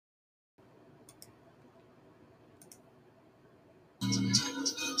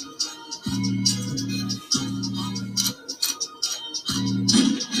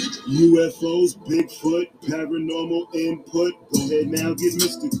UFOs, Bigfoot, paranormal input. Go ahead now, get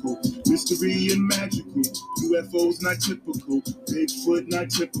mystical. Mystery and magical. UFOs not typical. Bigfoot not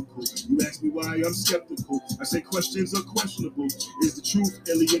typical. You ask me why I'm skeptical. I say questions are questionable. Is the truth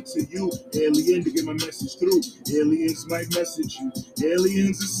alien to you? Alien to get my message through. Aliens might message you.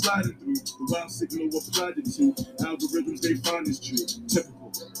 Aliens is sliding through. The wild signal applied it to. Algorithms they find is true.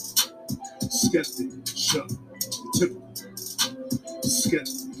 Typical. Skeptic. Show. Typical.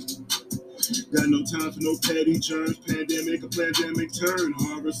 Skeptic. Got no time for no petty germs, pandemic, a pandemic turn.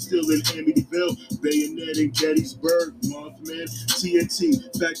 Horror still in Amityville, Bayonet in Gettysburg, Mothman, TNT,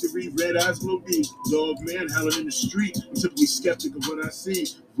 Factory, Red Eyes, Glow Beat, Dog Man howling in the street. I'm typically skeptic of what I see.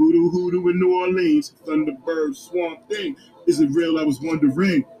 Voodoo Hoodoo in New Orleans, Thunderbird, Swamp Thing. Is it real? I was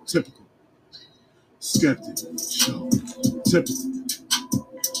wondering. Typical. Skeptic. Show. Typical.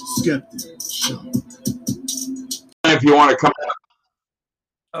 Skeptic. Show. If you want to come out.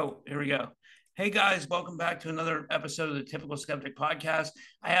 Oh, here we go. Hey guys, welcome back to another episode of the Typical Skeptic Podcast.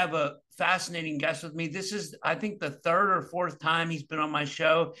 I have a fascinating guest with me. This is, I think, the third or fourth time he's been on my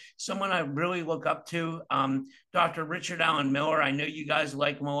show. Someone I really look up to, Dr. Richard Allen Miller. I know you guys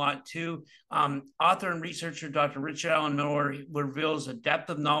like him a lot too. Author and researcher Dr. Richard Allen Miller reveals a depth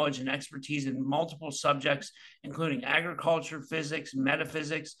of knowledge and expertise in multiple subjects, including agriculture, physics,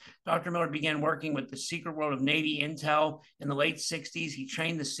 metaphysics. Dr. Miller began working with the secret world of Navy intel in the late 60s. He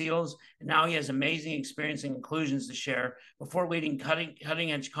trained the SEALs, and now he has amazing experience and conclusions to share. Before leading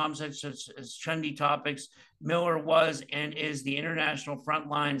cutting-edge concepts such as trendy topics, Miller was and is the international front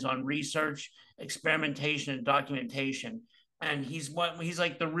lines on research, experimentation, and documentation. And he's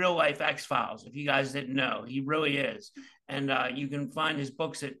like the real life X-Files, if you guys didn't know. He really is. And you can find his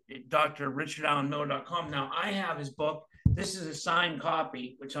books at drrichardalanmiller.com. Now, I have his book. This is a signed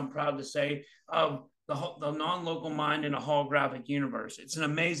copy, which I'm proud to say, of the Non-Local Mind in a Holographic Universe. It's an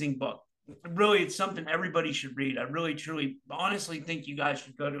amazing book. Really, it's something everybody should read. I really, truly, honestly think you guys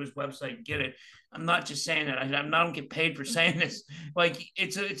should go to his website and get it. I'm not just saying that. I don't get paid for saying this. Like,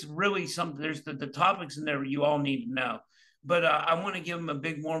 it's really something. There's the topics in there you all need to know. But I want to give him a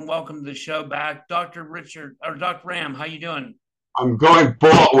big warm welcome to the show back. Dr. Richard, or Dr. Ram, how you doing? I'm going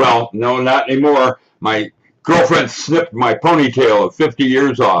bald. Well, no, not anymore. My girlfriend snipped my ponytail of 50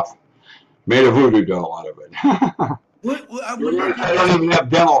 years off. Made a voodoo doll out of it. I don't even have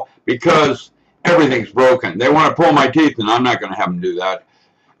dental because everything's broken. They want to pull my teeth, and I'm not going to have them do that.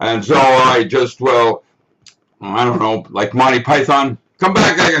 And so I just, well, I don't know, like Monty Python, come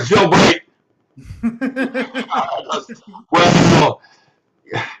back, I can still bite. Well,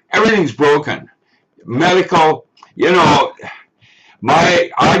 everything's broken. Medical, you know,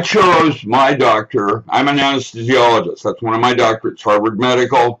 I chose my doctor. I'm an anesthesiologist. That's one of my doctorates, Harvard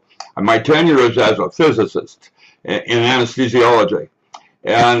Medical. And my tenure is as a physicist in anesthesiology.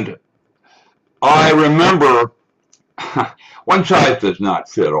 And I remember one size does not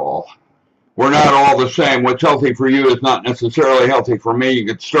fit all. We're not all the same. What's healthy for you is not necessarily healthy for me. You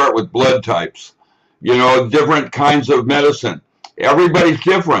could start with blood types, you know, different kinds of medicine. Everybody's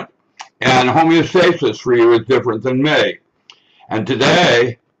different. And homeostasis for you is different than me. And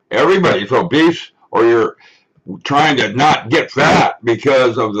today, everybody's obese, or you're trying to not get fat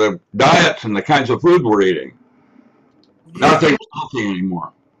because of the diets and the kinds of food we're eating. Nothing's healthy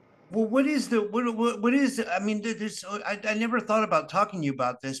anymore. Well, what is I mean, there's, I never thought about talking to you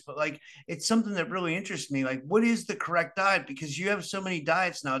about this, but like, it's something that really interests me. Like, what is the correct diet? Because you have so many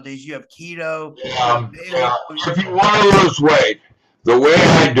diets nowadays. You have keto. If you want to lose weight, the way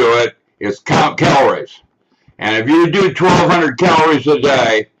I do it is count calories. And if you do 1,200 calories a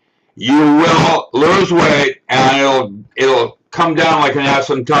day, you will lose weight, and it'll come down like an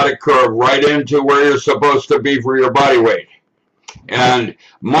asymptotic curve right into where you're supposed to be for your body weight. And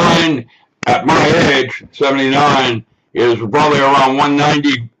mine, at my age, 79, is probably around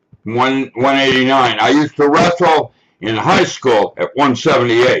 190, 189. I used to wrestle in high school at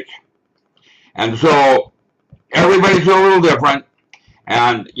 178. And so everybody's a little different.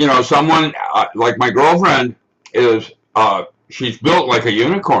 And, you know, someone like my girlfriend is, she's built like a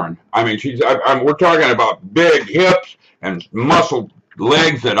unicorn. I mean, we're talking about big hips and muscled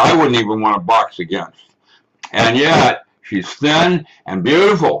legs that I wouldn't even want to box against. And yet, she's thin and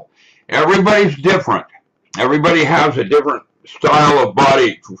beautiful. Everybody's different. Everybody has a different style of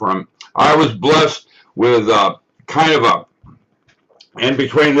body. I was blessed with kind of a in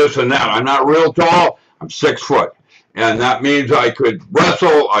between this and that. I'm not real tall. I'm 6 foot, and that means I could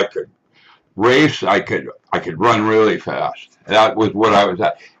wrestle, I could race, I could run really fast. That was what I was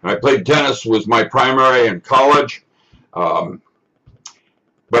at. And I played tennis, was my primary in college.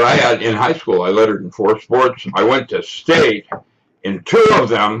 But I had, in high school, I lettered in 4 sports. I went to state in 2 of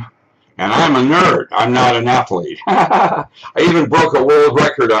them, And I'm a nerd. I'm not an athlete. I even broke a world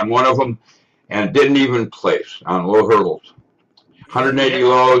record on one of them and didn't even place on low hurdles. 180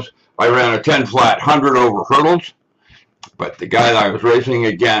 lows. I ran a 10 flat, 100 over hurdles. But the guy that I was racing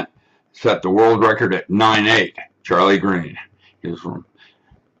against set the world record at 9.8. Charlie Green. He's from.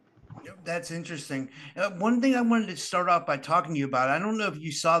 That's interesting. One thing I wanted to start off by talking to you about, I don't know if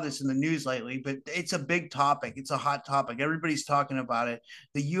you saw this in the news lately, but it's a big topic. It's a hot topic. Everybody's talking about it.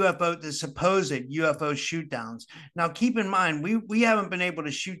 The supposed UFO shoot downs. Now, keep in mind, we haven't been able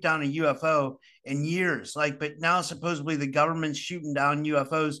to shoot down a UFO in years. But now supposedly the government's shooting down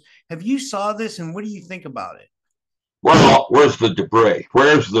UFOs. Have you saw this, and what do you think about it? Well, where's the debris?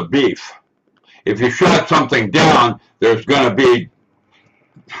 Where's the beef? If you shot something down, there's going to be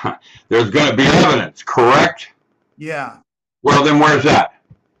evidence, correct? Yeah. Well, then where's that?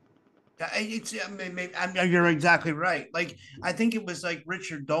 You're exactly right. I think it was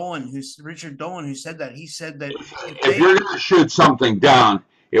Richard Dolan who said that. He said that if you're going to shoot something down,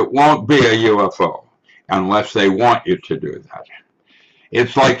 it won't be a UFO unless they want you to do that.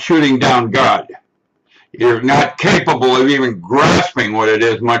 It's like shooting down God. You're not capable of even grasping what it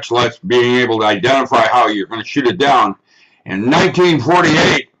is, much less being able to identify how you're going to shoot it down. In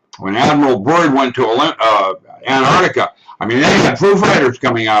 1948, when Admiral Byrd went to Antarctica, they had Foo Fighters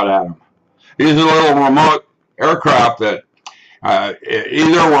coming out at them. These are little remote aircraft that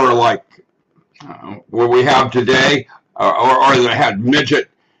either were like what we have today, or they had midget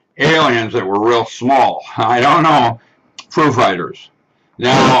aliens that were real small. I don't know. Foo Fighters.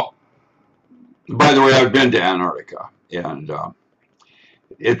 Now, by the way, I've been to Antarctica, and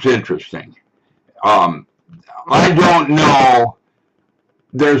it's interesting. I don't know.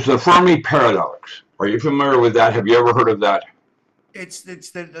 There's the Fermi paradox. Are you familiar with that? Have you ever heard of that?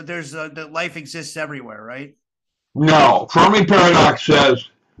 There's the life exists everywhere, right? No. Fermi paradox says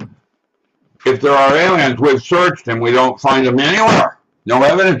if there are aliens, we've searched and we don't find them anywhere. No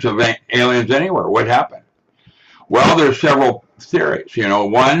evidence of aliens anywhere. What happened? Well, there's several theories.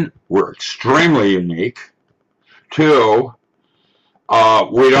 One, we're extremely unique. Two,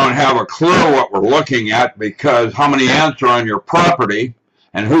 we don't have a clue what we're looking at because how many ants are on your property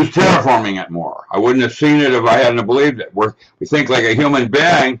and who's terraforming it more? I wouldn't have seen it if I hadn't believed it. We think like a human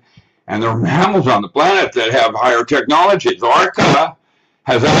being, and there are mammals on the planet that have higher technologies. Orca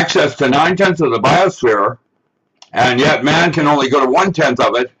has access to 9/10 of the biosphere, and yet man can only go to 1/10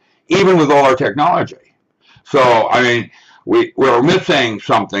 of it, even with all our technology. So, we're missing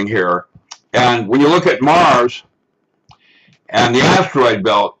something here. And when you look at Mars and the asteroid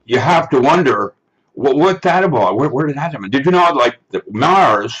belt, you have to wonder, what's that about? Where did that happen? Did you know, that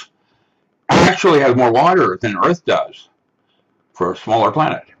Mars actually has more water than Earth does for a smaller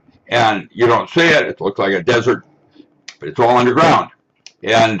planet? And you don't see it. It looks like a desert, but it's all underground.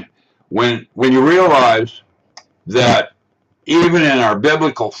 And when you realize that even in our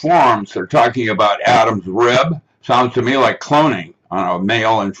biblical forms, they're talking about Adam's rib, sounds to me like cloning on a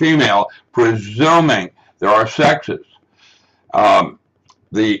male and female, presuming there are sexes.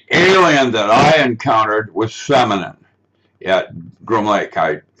 The alien that I encountered was feminine at Groom Lake.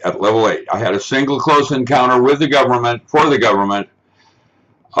 At level 8, I had a single close encounter with the government, for the government,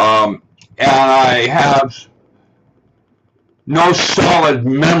 and I have no solid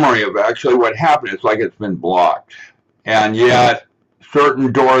memory of actually what happened. It's like it's been blocked. And yet,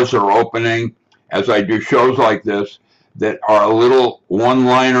 certain doors are opening as I do shows like this that are little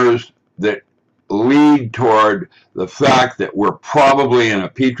one-liners that lead toward the fact that we're probably in a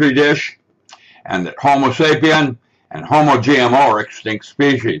petri dish and that Homo sapien and Homo GMO are extinct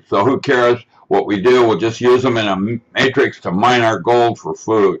species. So who cares what we do? We'll just use them in a matrix to mine our gold for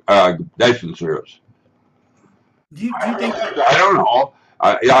food. Dyson Sears. Do you think? I don't know.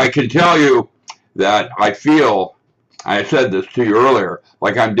 I can tell you that I feel, I said this to you earlier,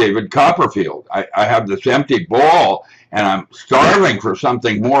 like I'm David Copperfield. I have this empty bowl and I'm starving for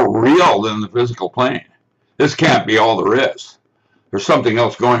something more real than the physical plane. This can't be all there is. There's something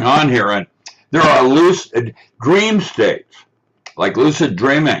else going on here. And there are lucid dream states, like lucid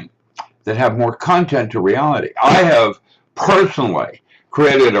dreaming, that have more content to reality. I have personally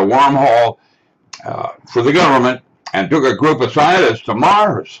created a wormhole for the government and took a group of scientists to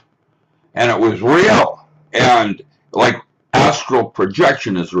Mars. And it was real. And like astral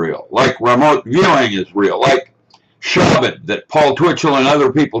projection is real, like remote viewing is real, like Shabbat that Paul Twitchell and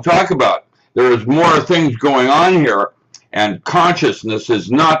other people talk about. There is more things going on here, and consciousness is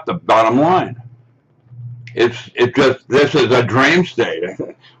not the bottom line. It's just, this is a dream state.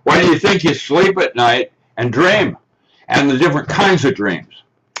 Why do you think you sleep at night and dream? And the different kinds of dreams,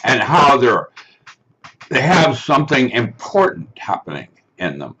 and how they have something important happening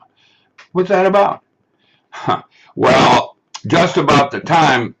in them. What's that about? Huh. Well, just about the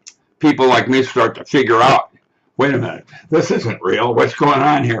time people like me start to figure out, wait a minute, this isn't real. What's going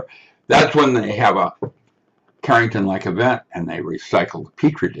on here? That's when they have a Carrington-like event and they recycle the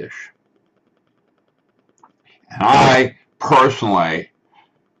Petri dish. And I personally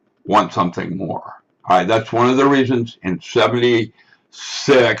want something more. All right, that's one of the reasons in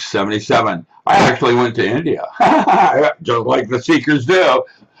 76, 77, I actually went to India, just like the seekers do.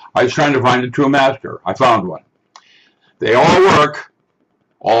 I was trying to find a true master. I found one. They all work.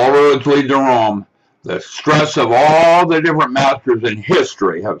 All roads lead to Rome. The stress of all the different masters in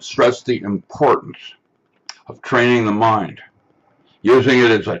history have stressed the importance of training the mind, using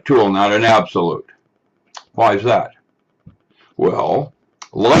it as a tool, not an absolute. Why is that? Well,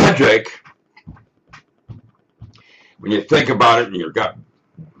 logic, when you think about it and you've got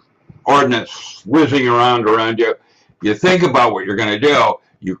ordnance whizzing around you, you think about what you're going to do,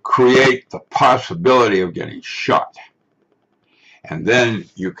 you create the possibility of getting shot. And then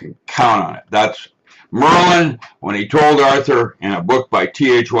you can count on it. That's Merlin, when he told Arthur in a book by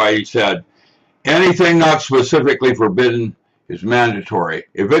T.H. White, he said, anything not specifically forbidden is mandatory.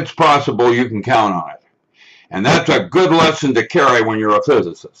 If it's possible, you can count on it. And that's a good lesson to carry when you're a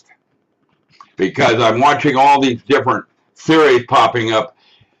physicist. Because I'm watching all these different theories popping up.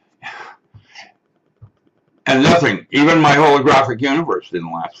 And nothing, even my holographic universe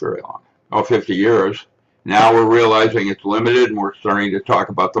didn't last very long. 50 years. Now we're realizing it's limited and we're starting to talk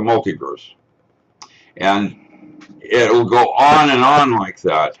about the multiverse. And it'll go on and on like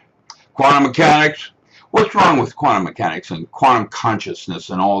that. Quantum mechanics, what's wrong with quantum mechanics and quantum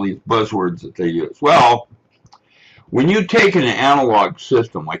consciousness and all these buzzwords that they use? Well, when you take an analog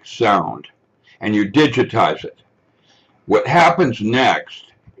system like sound and you digitize it, what happens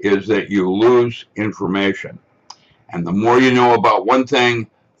next is that you lose information. And the more you know about one thing,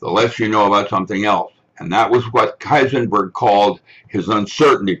 the less you know about something else. And that was what Heisenberg called his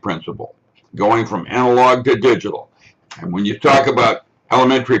uncertainty principle, going from analog to digital. And when you talk about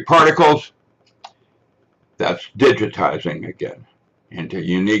elementary particles, that's digitizing again into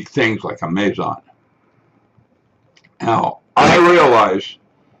unique things like a meson. Now, I realize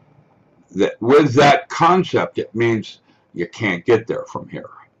that with that concept, it means you can't get there from here.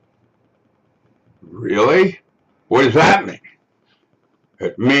 Really? What does that mean?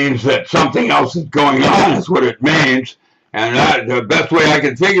 It means that something else is going on, is what it means. And the best way I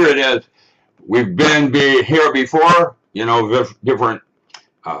can figure it is, we've been here before, you know, different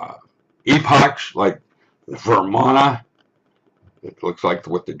epochs, like the Vermana. It looks like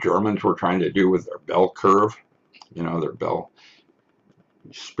what the Germans were trying to do with their bell curve, you know, their bell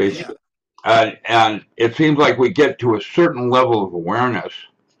spaceship. Yeah. And it seems like we get to a certain level of awareness,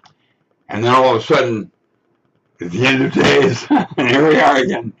 and then all of a sudden, at the end of days, and here we are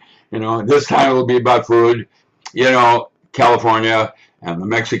again. You know, this time it'll be about food. You know, California and the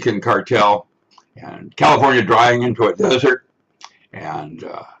Mexican cartel, and California drying into a desert, and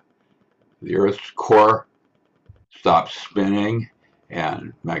the Earth's core stops spinning,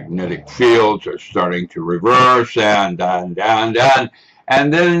 and magnetic fields are starting to reverse, and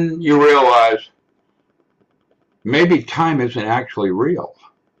then you realize maybe time isn't actually real.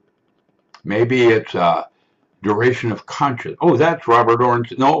 Maybe it's a duration of consciousness. Oh, that's Robert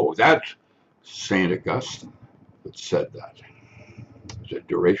Orange. No, that's St. Augustine that said that. It's a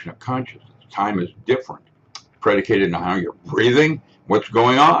duration of consciousness. Time is different, predicated on how you're breathing, what's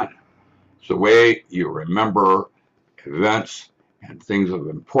going on. It's the way you remember events and things of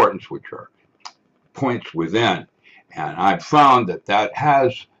importance, which are points within. And I've found that that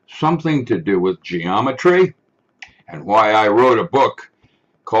has something to do with geometry, and why I wrote a book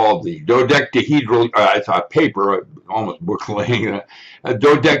called the dodecahedral, it's a paper, almost book-laying, a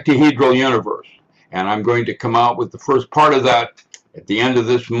dodecahedral universe. And I'm going to come out with the first part of that at the end of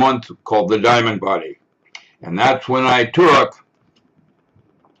this month, called the Diamond Body. And that's when I took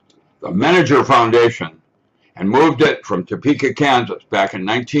the Meninger Foundation and moved it from Topeka, Kansas, back in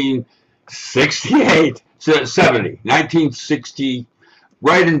 1960,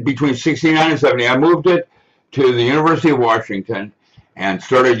 right in between 69 and 70. I moved it to the University of Washington and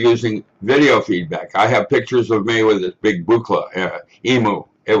started using video feedback. I have pictures of me with this big Buchla, emu.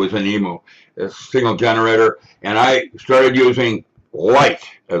 It was an emu, a single generator. And I started using light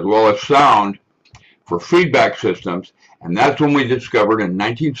as well as sound for feedback systems. And that's when we discovered in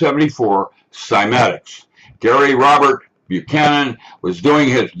 1974 cymatics. Gary Robert Buchanan was doing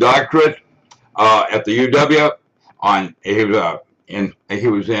his doctorate at the UW on, he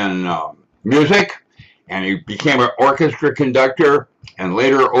was in music, and he became an orchestra conductor, and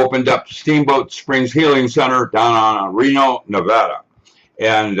later opened up Steamboat Springs Healing Center down on Reno, Nevada.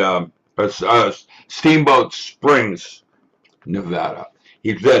 And Steamboat Springs, Nevada.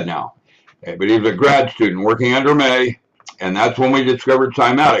 He's dead now, but he was a grad student working under me, and that's when we discovered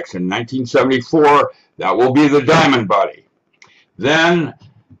cymatics in 1974. That will be the diamond body. Then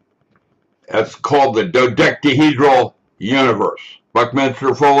that's called the dodecahedral universe.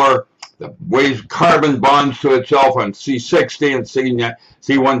 Buckminster Fuller, the ways carbon bonds to itself on C60 and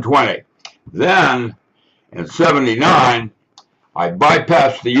C120. Then in 79, I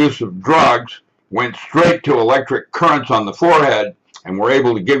bypassed the use of drugs, went straight to electric currents on the forehead, and were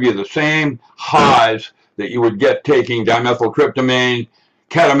able to give you the same highs that you would get taking dimethyltryptamine,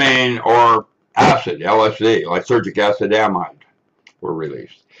 ketamine, or acid, LSD, lysergic acid amide, were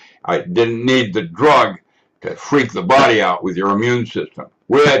released. I didn't need the drug to freak the body out with your immune system,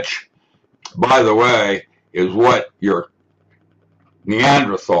 which, by the way, is what your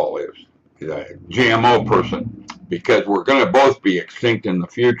Neanderthal is, the GMO person, because we're going to both be extinct in the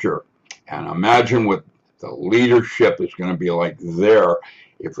future. And imagine what the leadership is going to be like there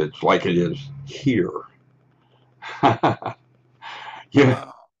if it's like it is here. Wow.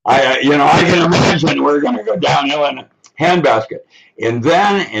 I can imagine we're going to go downhill in a handbasket. And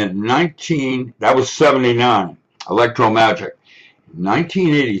then in that was 79, electromagic. In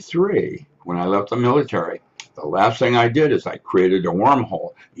 1983, when I left the military, the last thing I did is I created a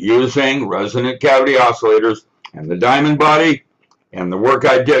wormhole using resonant cavity oscillators and the diamond body and the work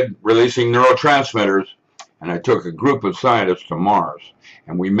I did releasing neurotransmitters. And I took a group of scientists to Mars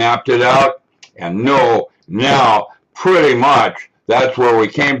and we mapped it out and know now pretty much that's where we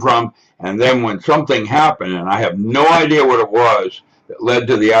came from. And then when something happened, and I have no idea what it was that led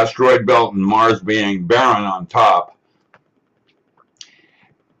to the asteroid belt and Mars being barren on top,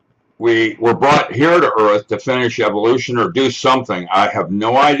 we were brought here to Earth to finish evolution or do something. I have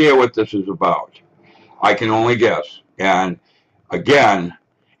no idea what this is about. I can only guess. And again,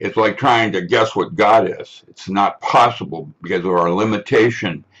 it's like trying to guess what God is. It's not possible because of our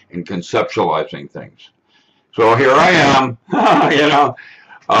limitation in conceptualizing things. So here I am,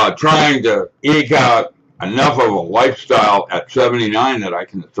 trying to eke out enough of a lifestyle at 79 that I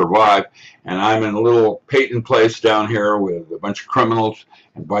can survive. And I'm in a little Peyton place down here with a bunch of criminals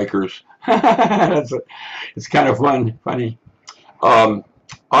and bikers. It's kind of funny.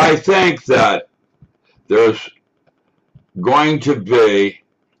 I think that there's going to be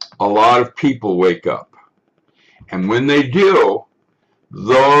a lot of people wake up. And when they do,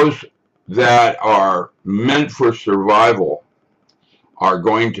 those that are meant for survival are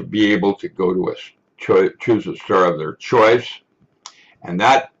going to be able to go to choose a star of their choice. And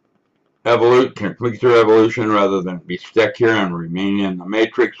that can complete through evolution rather than be stuck here and remain in the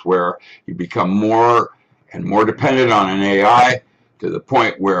matrix where you become more and more dependent on an AI to the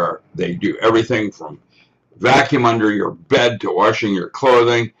point where they do everything from vacuum under your bed to washing your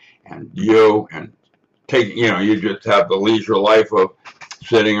clothing, and you just have the leisure life of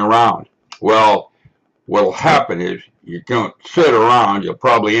sitting around. Well, what'll happen is you don't sit around, you'll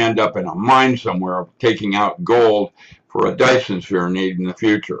probably end up in a mine somewhere taking out gold for a Dyson sphere need in the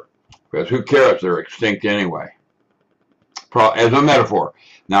future. Because who cares? They're extinct anyway. As a metaphor.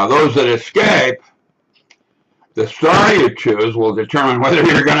 Now, those that escape, the star you choose will determine whether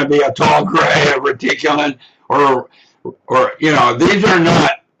you're going to be a tall gray, a reticulan, or these are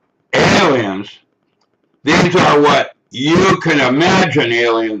not aliens. These are what you can imagine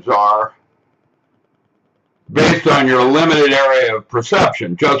aliens are based on your limited area of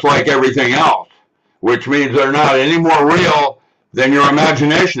perception, just like everything else, which means they're not any more real than your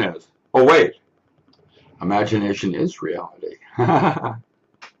imagination is. Oh, wait. Imagination is reality.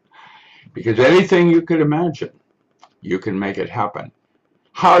 Because anything you could imagine, you can make it happen.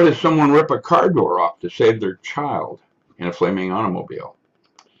 How does someone rip a car door off to save their child in a flaming automobile?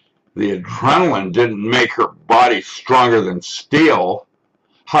 The adrenaline didn't make her body stronger than steel.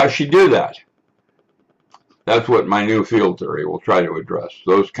 How does she do that? That's what my new field theory will try to address.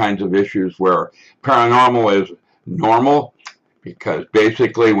 Those kinds of issues where paranormal is normal, because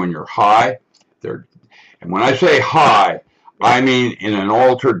basically when you're high, and when I say high, I mean in an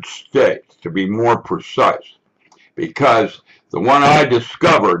altered state, to be more precise. Because the one I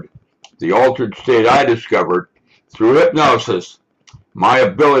discovered, the altered state I discovered through hypnosis, my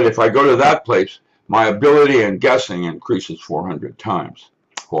ability, if I go to that place, my ability in guessing increases 400 times.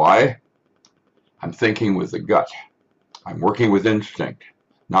 Why? I'm thinking with the gut. I'm working with instinct,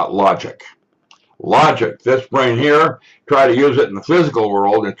 not logic. Logic, this brain here, try to use it in the physical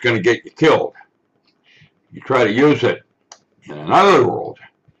world, it's going to get you killed. You try to use it in another world,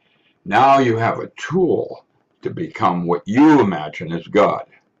 now you have a tool to become what you imagine is God.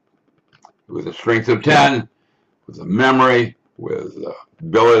 With a strength of 10, with a memory, with the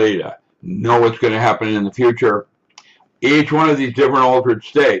ability to know what's going to happen in the future. Each one of these different altered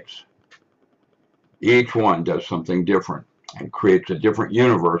states, each one does something different and creates a different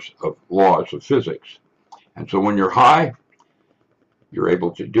universe of laws of physics. And so when you're high, you're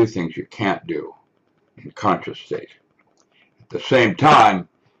able to do things you can't do in conscious state. At the same time,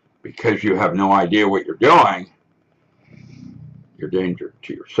 because you have no idea what you're doing, you're danger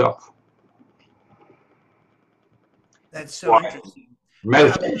to yourself. That's so interesting.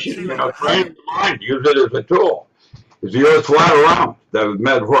 Meditation, train the mind, use it as a tool. Is the earth flat or round? The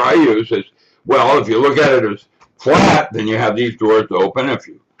metaphor I use is, well, if you look at it as flat, then you have these doors to open. If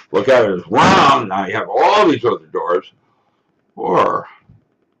you look at it as round, now you have all these other doors. Or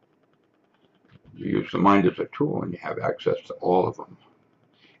you use the mind as a tool and you have access to all of them.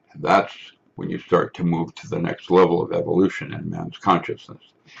 And that's when you start to move to the next level of evolution in man's consciousness.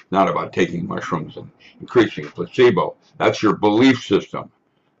 It's not about taking mushrooms and increasing placebo. That's your belief system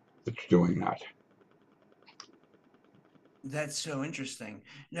that's doing that. That's so interesting.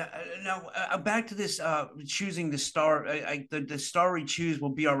 Now, back to this choosing the star. The star we choose will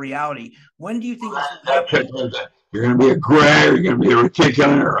be our reality. When do you think this will happen? You're going to be a gray, or you're going to be a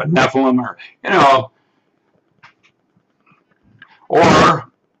reticulan, or a Nephilim, or,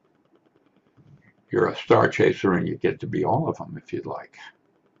 or you're a star chaser and you get to be all of them if you'd like.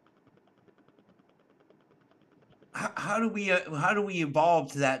 How do we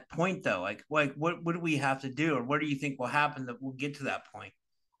evolve to that point though? Like what do we have to do, or what do you think will happen that we'll get to that point?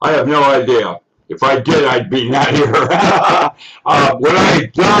 I have no idea. If I did, I'd be not here. What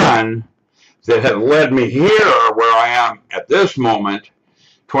I've done that had led me here where I am at this moment,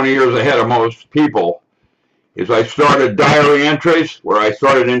 20 years ahead of most people, is I started diary entries where I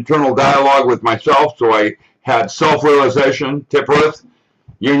started internal dialogue with myself. So I had self-realization, Tipworth,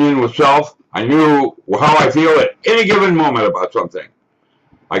 union with self. I knew how I feel at any given moment about something.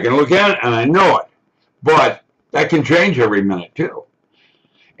 I can look at it and I know it, but that can change every minute too.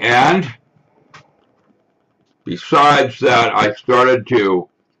 And besides that, I started to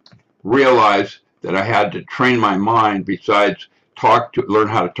realize that I had to train my mind. Besides learn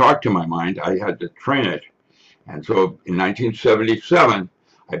how to talk to my mind, I had to train it. And so in 1977,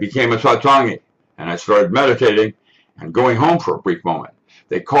 I became a satsangi and I started meditating and going home for a brief moment.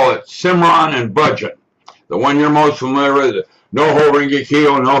 They call it Simran and Bhajan. The one you're most familiar with, No-ho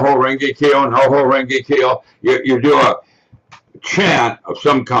Renge-kyo, No-ho Renge-kyo, No-ho Renge-kyo. You do a chant of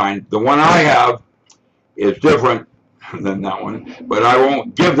some kind. The one I have is different than that one, but I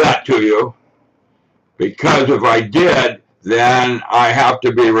won't give that to you, because if I did, then I have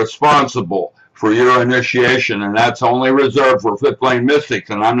to be responsible for your initiation, and that's only reserved for fifth plane mystics,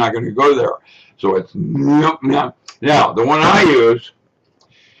 and I'm not going to go there. So it's now the one I use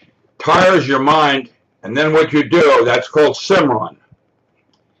tires your mind, and then what you do, that's called Simran.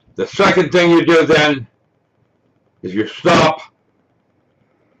 The second thing you do then is you stop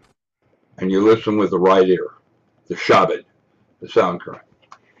and you listen with the right ear, the shabad, the sound current.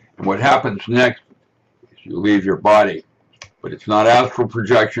 And what happens next is you leave your body, but it's not astral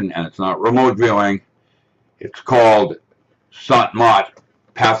projection and it's not remote viewing. It's called Sant Mat,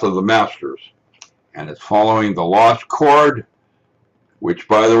 Path of the Masters, and it's following the lost chord, which,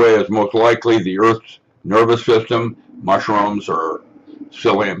 by the way, is most likely the Earth's nervous system. Mushrooms or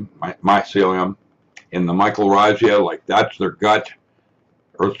psyllium, mycelium, in the mycorrhiza, like that's their gut,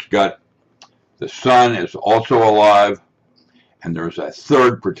 Earth's gut. The sun is also alive, and there's a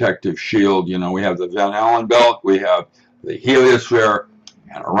third protective shield. We have the Van Allen belt, we have the heliosphere,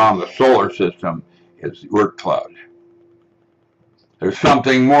 and around the solar system is the Oort cloud. There's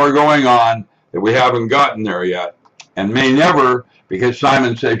something more going on that we haven't gotten there yet, and may never, because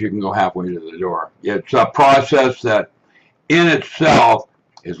Simon says you can go halfway to the door. It's a process that in itself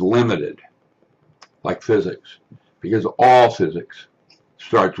is limited, like physics, because all physics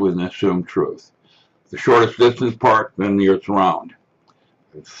starts with an assumed truth. The shortest distance part, then the Earth's round.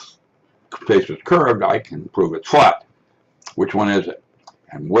 If space is curved, I can prove it's flat. Which one is it?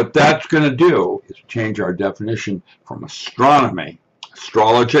 And what that's going to do is change our definition from astronomy,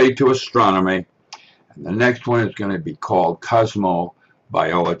 astrology, to astronomy. And the next one is going to be called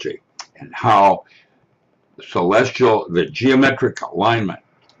cosmobiology, and how the geometric alignment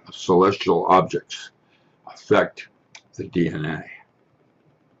of celestial objects affect the DNA.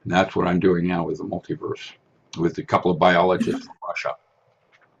 And that's what I'm doing now with the multiverse, with a couple of biologists from Russia.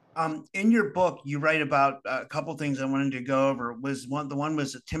 In your book, you write about a couple things I wanted to go over. The one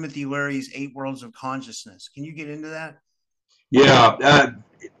was Timothy Leary's 8 Worlds of Consciousness. Can you get into that? Yeah,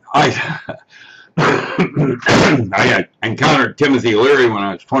 I encountered Timothy Leary when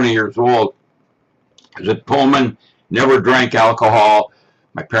I was 20 years old. I was at Pullman, never drank alcohol,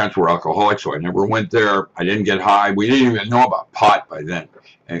 My parents were alcoholics, so I never went there. I didn't get high. We didn't even know about pot by then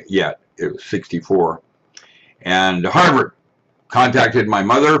yet. It was 64. And Harvard contacted my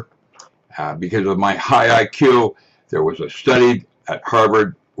mother because of my high IQ. There was a study at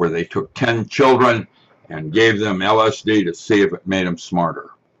Harvard where they took 10 children and gave them LSD to see if it made them smarter.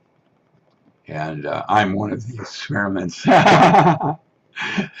 And I'm one of the experiments. I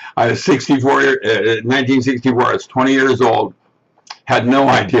was 1964, I was 20 years old, had no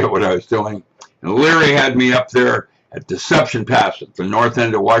idea what I was doing. And Larry had me up there at Deception Pass at the north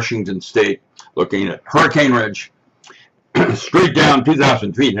end of Washington State, looking at Hurricane Ridge, straight down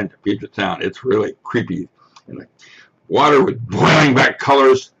 2,000 feet into Puget Sound. It's really creepy. And the water was boiling back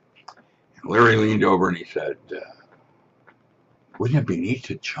colors. And Larry leaned over and he said, wouldn't it be neat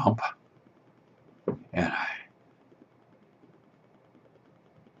to jump? And I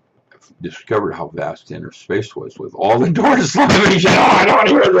discovered how vast inner space was with all the doors slamming. He said, oh, I don't want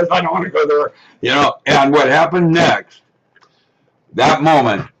to hear this. I don't want to go there. You know, and what happened next, that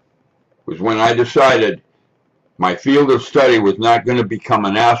moment, was when I decided my field of study was not going to become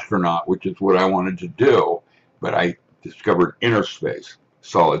an astronaut, which is what I wanted to do, but I discovered inner space,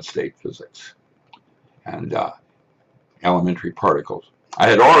 solid state physics, and elementary particles. I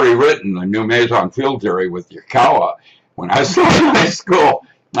had already written the new Meson field theory with Yukawa when I was still in high school.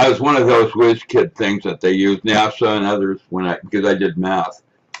 I was one of those whiz kid things that they use, NASA and others, because I did math,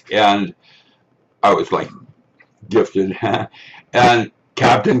 and I was like gifted. And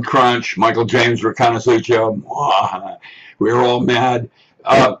Captain Crunch, Michael James Reconnaissance, we were all mad.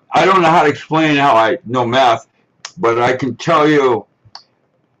 I don't know how to explain how I know math, but I can tell you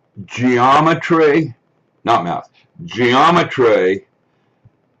geometry, not math, geometry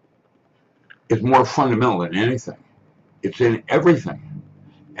is more fundamental than anything. It's in everything.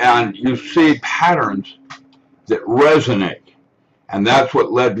 And you see patterns that resonate. And that's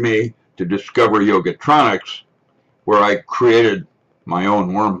what led me to discover Yogatronics, where I created my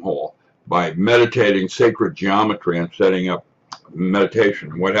own wormhole by meditating sacred geometry and setting up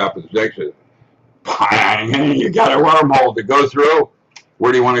meditation. And what happens next is, bang, you got a wormhole to go through.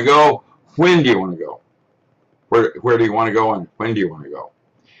 Where do you want to go? When do you want to go? Where do you want to go and when do you want to go?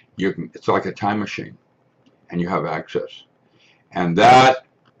 It's like a time machine, and you have access. And that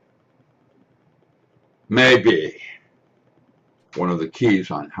may be one of the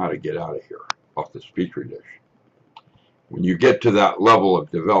keys on how to get out of here, off the petri dish. When you get to that level of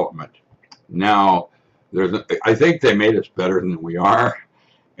development, now I think they made us better than we are.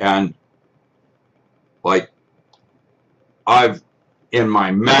 And like in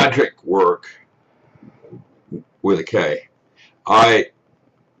my magic work with a K, I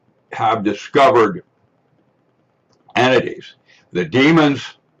have discovered entities. The demons,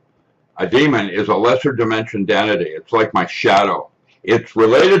 a demon is a lesser dimensioned entity. It's like my shadow. It's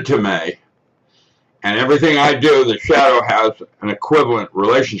related to me, and everything I do, the shadow has an equivalent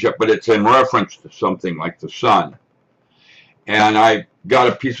relationship, but it's in reference to something like the sun. And I got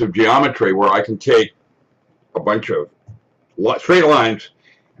a piece of geometry where I can take a bunch of straight lines,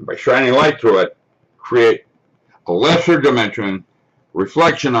 and by shining light through it, create a lesser dimension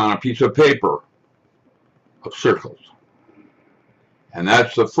reflection on a piece of paper of circles. And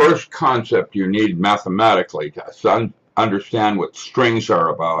that's the first concept you need mathematically to understand what strings are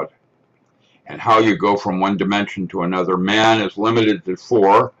about and how you go from one dimension to another. Man is limited to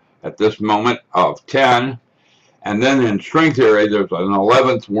 4 at this moment of 10. And then in string theory, there's an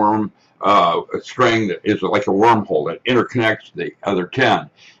 11th string that is like a wormhole that interconnects the other 10.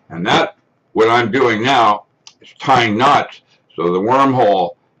 And that, what I'm doing now, is tying knots. So the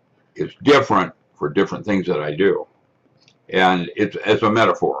wormhole is different for different things that I do. And it's as a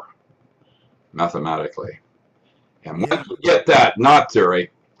metaphor, mathematically. And once you get that knot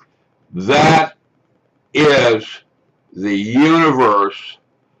theory, that is the universes,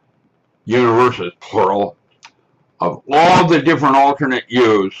 plural, of all the different alternate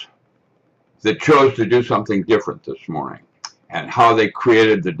yous that chose to do something different this morning, and how they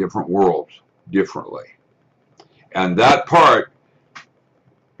created the different worlds differently. And that part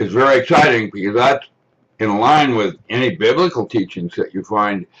is very exciting because that's in line with any biblical teachings that you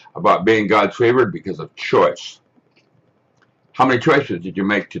find about being God's favored because of choice. How many choices did you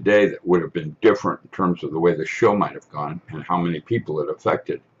make today that would have been different in terms of the way the show might have gone, and how many people it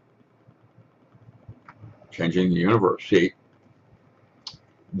affected? Changing the universe. See,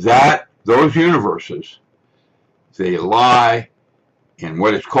 those universes, they lie in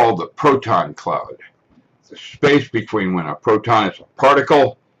what is called the proton cloud, the space between when a proton is a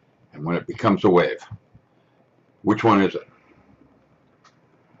particle and when it becomes a wave. Which one is it?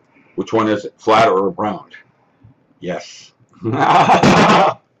 Which one is it, flat or round? Yes.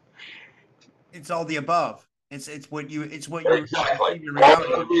 It's all the above. It's what you Exactly. your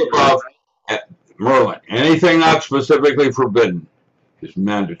reality. All of the above. Merlin, anything not specifically forbidden is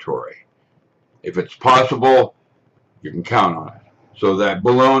mandatory. If it's possible, you can count on it. So that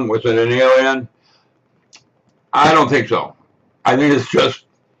balloon, was it an alien? I don't think so. I think it's just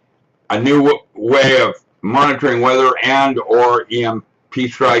a new way of monitoring weather and or EMP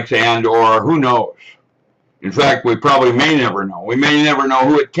strikes and or who knows. In fact, we probably may never know. We may never know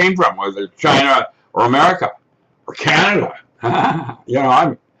who it came from, whether it's China or America or Canada.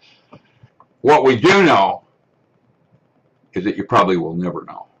 What we do know is that you probably will never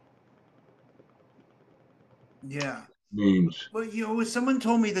know. Yeah. Means. Well, someone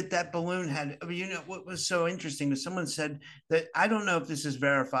told me that balloon had, what was so interesting is someone said that, I don't know if this is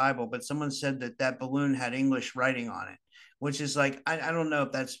verifiable, but someone said that balloon had English writing on it, which is like, I don't know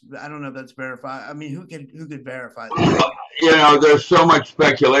if that's verified. I mean, who could verify that? There's so much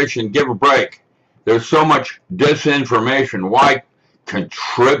speculation. Give a break. There's so much disinformation. Why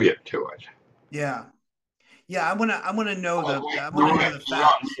contribute to it? Yeah. Yeah, I want to know the facts.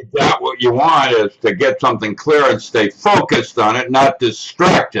 That what you want is to get something clear and stay focused on it, not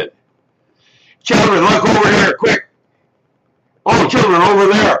distracted. Children, look over here, quick! Oh, children, over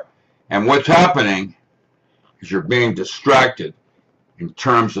there! And what's happening is you're being distracted in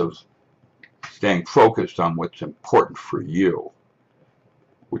terms of staying focused on what's important for you,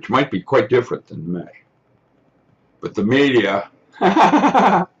 which might be quite different than me. But the media...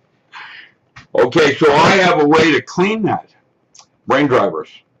 Okay, so I have a way to clean that. Brain drivers.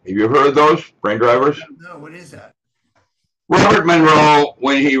 Have you heard of those? Brain drivers? No, what is that? Robert Monroe,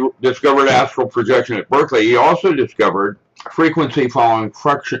 when he discovered astral projection at Berkeley, he also discovered frequency following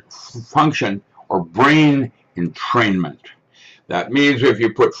function or brain entrainment. That means if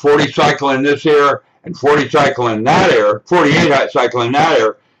you put 40 cycle in this ear and 40 cycle in that ear, 48 cycle in that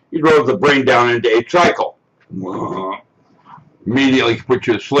ear, you drove the brain down into 8 cycle. Immediately put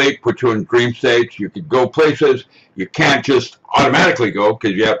you to sleep, put you in dream states. You could go places you can't just automatically go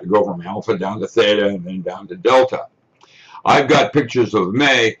because you have to go from alpha down to theta and then down to delta. I've got pictures of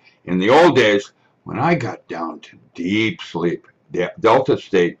me in the old days when I got down to deep sleep, delta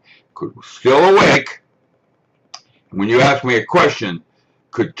state, still awake. And when you ask me a question,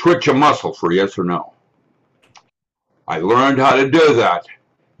 could twitch a muscle for yes or no. I learned how to do that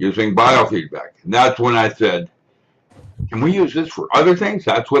using biofeedback. And that's when I said, can we use this for other things?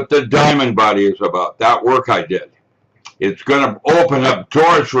 That's what the diamond body is about, that work I did. It's going to open up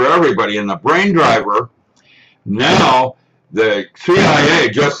doors for everybody. And the brain driver, now the CIA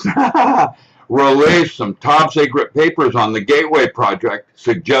just released some top secret papers on the Gateway Project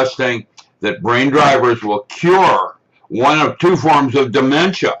suggesting that brain drivers will cure one of 2 forms of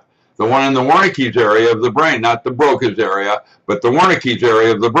dementia. The one in the Wernicke's area of the brain, not the Broca's area, but the Wernicke's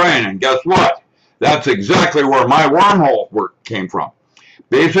area of the brain. And guess what? That's exactly where my wormhole work came from.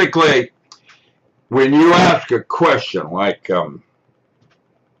 Basically, when you ask a question like,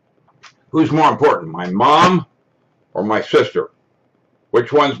 who's more important, my mom or my sister?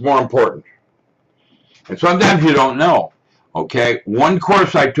 Which one's more important? And sometimes you don't know, okay? One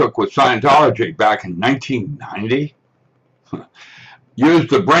course I took with Scientology back in 1990 used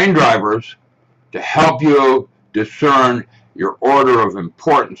the brain drivers to help you discern your order of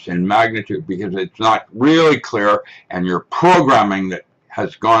importance in magnitude, because it's not really clear, and your programming that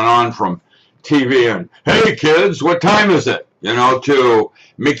has gone on from TV and, hey kids, what time is it? To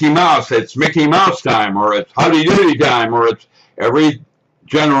Mickey Mouse, it's Mickey Mouse time, or it's Howdy Doody time, or it's every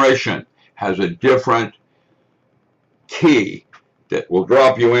generation has a different key that will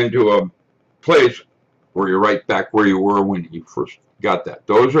drop you into a place where you're right back where you were when you first got that.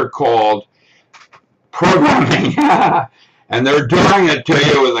 Those are called programming. And they're doing it to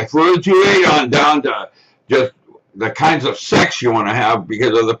you with the foods you eat on down to just the kinds of sex you want to have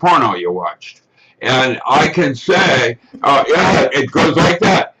because of the porno you watched. And I can say, yeah, it goes like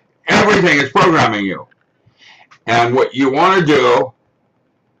that. Everything is programming you. And what you want to do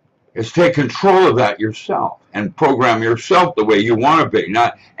is take control of that yourself and program yourself the way you want to be.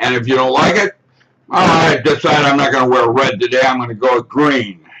 And if you don't like it, I decide I'm not going to wear red today. I'm going to go with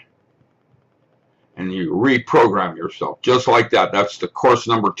green. And you reprogram yourself just like that. That's the course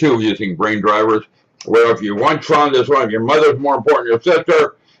number 2 using brain drivers, where if you once found this one, your mother's more important than your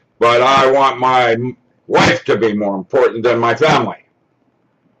sister, but I want my wife to be more important than my family.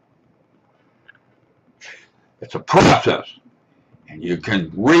 It's a process, and you can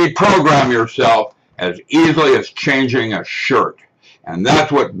reprogram yourself as easily as changing a shirt. And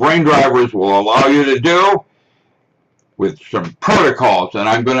that's what brain drivers will allow you to do with some protocols that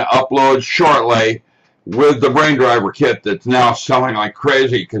I'm going to upload shortly with the brain driver kit that's now selling like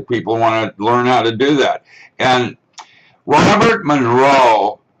crazy because people want to learn how to do that. And Robert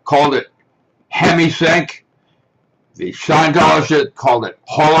Monroe called it hemisync. The Scientologists called it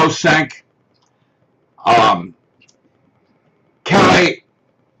holosync. Kelly,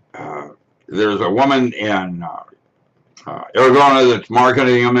 there's a woman in Arizona that's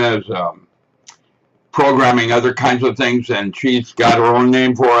marketing them as programming other kinds of things, and she's got her own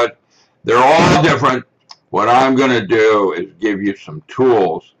name for it. They're all different. What I'm going to do is give you some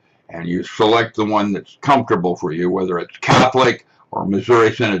tools, and you select the one that's comfortable for you, whether it's Catholic or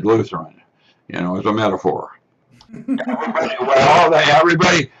Missouri Synod Lutheran, as a metaphor.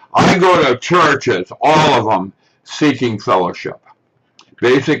 Everybody, I go to churches, all of them, seeking fellowship.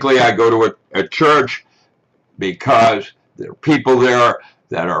 Basically, I go to a church because there are people there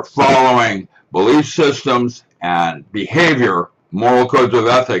that are following belief systems and behavior, moral codes of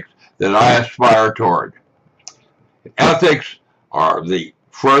ethics that I aspire toward. Ethics are the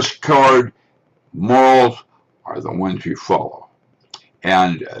first code, morals are the ones you follow.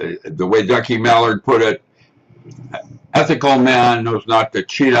 And the way Ducky Mallard put it, ethical man knows not to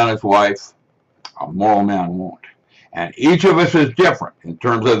cheat on his wife, a moral man won't. And each of us is different in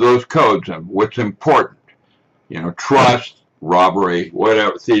terms of those codes and what's important. Trust, robbery,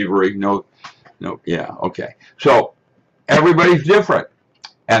 whatever, thievery, okay. So everybody's different.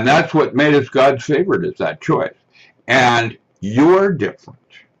 And that's what made us God's favorite, is that choice. And you're different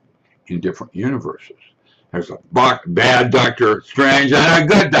in different universes. There's a bad Doctor Strange and a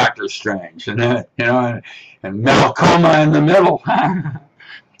good Doctor Strange, and and Malcolma in the middle.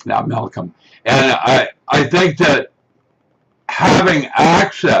 Not Malcolm. And I think that having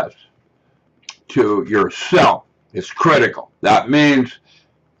access to yourself is critical. That means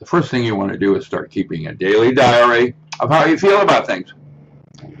the first thing you want to do is start keeping a daily diary of how you feel about things.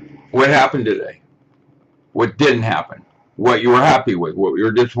 What happened today? What didn't happen? What you were happy with? What you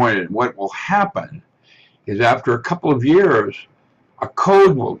were disappointed in? What will happen is after a couple of years, a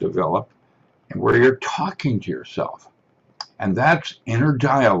code will develop and where you're talking to yourself. And that's inner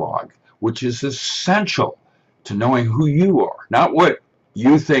dialogue, which is essential to knowing who you are, not what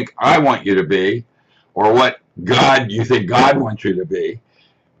you think I want you to be or what you think God wants you to be.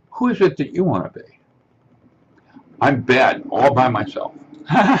 Who is it that you want to be? I'm bad all by myself.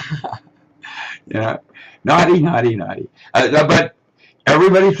 Naughty. But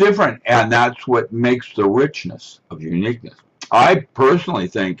everybody's different, and that's what makes the richness of uniqueness. I personally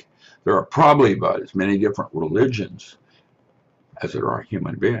think there are probably about as many different religions as there are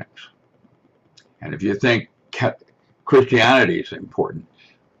human beings. And if you think Christianity is important,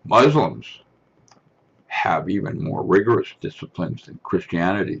 Muslims have even more rigorous disciplines than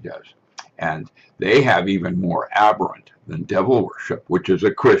Christianity does. And they have even more aberrant than devil worship, which is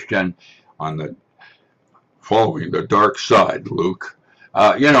a Christian on the following the dark side, Luke.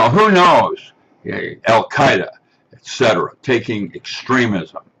 Who knows? Al-Qaeda, etc., taking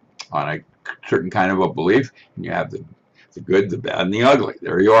extremism on a certain kind of a belief, and you have the good, the bad, and the ugly.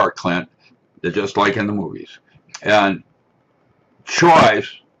 There you are, Clint. They're just like in the movies. And choice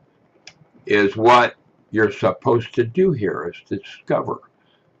is what you're supposed to do here, is to discover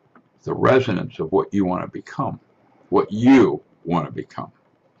the resonance of what you want to become, what you want to become.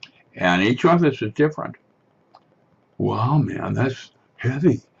 And each one of us is different. Wow, man, that's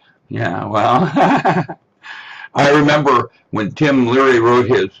heavy. Yeah, well, I remember when Tim Leary wrote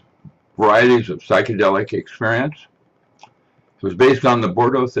his Varieties of Psychedelic Experience. It was based on the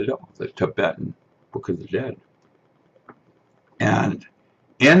Bardo Thedel, the Tibetan Book of the Dead. And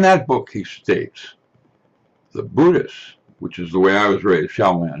in that book, he states, the Buddhists, which is the way I was raised,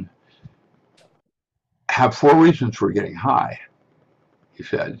 Shaolin, have 4 reasons for getting high, he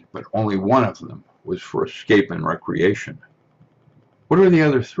said, but only one of them was for escape and recreation. What are the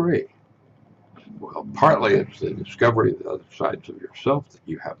other 3? Well, partly it's the discovery of the other sides of yourself that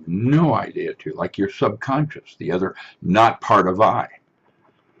you have no idea to, like your subconscious, the other not part of I.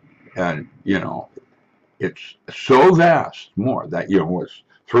 And, it's so vast more that, it's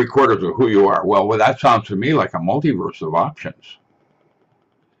 3/4 of who you are. Well, that sounds to me like a multiverse of options.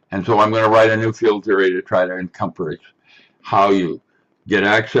 And so I'm going to write a new field theory to try to encompass how you get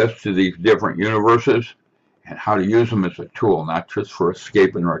access to these different universes and how to use them as a tool, not just for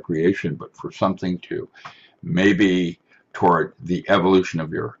escape and recreation, but for something to maybe toward the evolution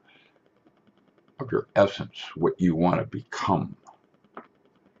of your essence, what you want to become.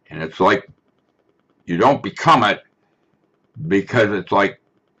 And it's like you don't become it because it's like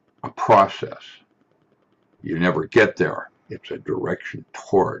a process. You never get there. It's a direction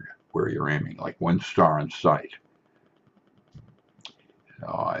toward where you're aiming, like one star in sight.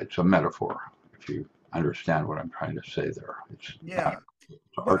 It's a metaphor. If you understand what I'm trying to say there. It's Yeah.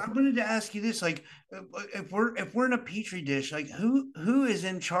 But I wanted to ask you this: like, if we're in a petri dish, like who is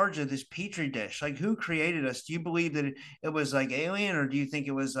in charge of this petri dish? Like, who created us? Do you believe that it was like alien, or do you think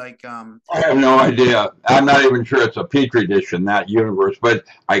it was like I have no idea. I'm not even sure it's a petri dish in that universe, but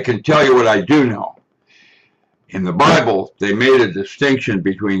I can tell you what I do know. In the Bible, they made a distinction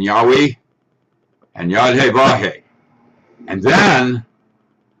between Yahweh and Yad-Heh-Vah-Heh. And then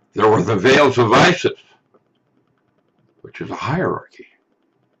there were the veils of Isis, which is a hierarchy,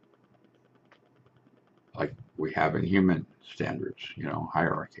 like we have in human standards,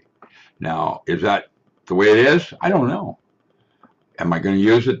 hierarchy. Now, is that the way it is? I don't know. Am I going to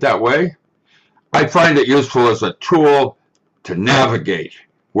use it that way? I find it useful as a tool to navigate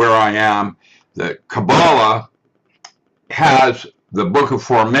where I am. The Kabbalah has the Book of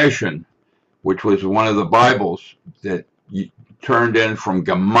Formation, which was one of the Bibles that turned in from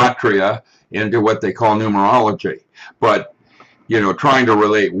gematria into what they call numerology. But, trying to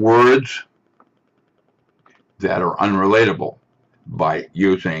relate words that are unrelatable by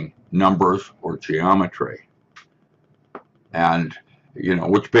using numbers or geometry. And,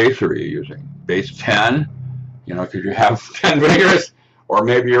 which base are you using? Base 10? Because you have 10 fingers, or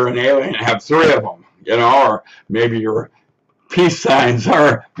maybe you're an alien and have 3 of them, or maybe you're peace signs,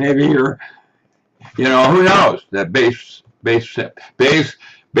 or maybe you're, who knows? That base is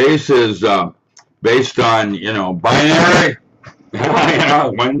based on, binary,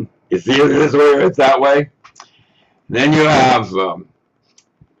 when it's either this way or it's that way. Then you have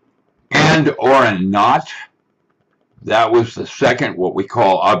and, or, and not. That was the second, what we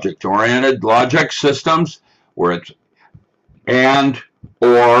call object-oriented logic systems, where it's and,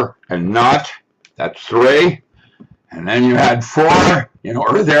 or, and not. That's 3. And then you had 4,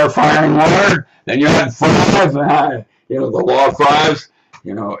 earth, air, fire, and water. Then you had 5, the law of 5s,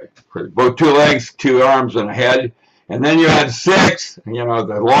 both 2 legs, 2 arms, and a head. And then you had 6,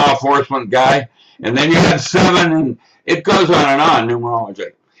 the law enforcement guy. And then you had 7, and it goes on,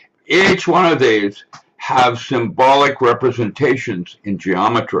 numerology. Each one of these have symbolic representations in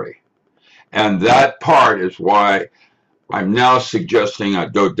geometry. And that part is why I'm now suggesting a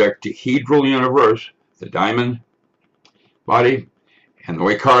dodecahedral universe, the diamond body, and the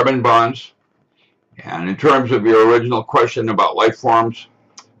way carbon bonds. And in terms of your original question about life forms,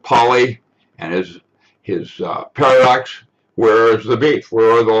 Pauli and his paradox, where is the beef?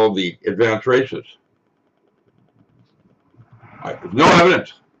 Where are all the advanced races? There's no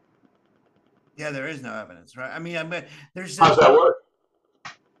evidence. Yeah, there is no evidence, right? I mean, there's. How's that work?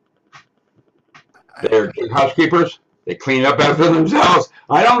 They're housekeepers. They clean up after themselves.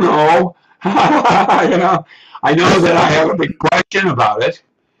 I don't know. I know that I have a big question about it,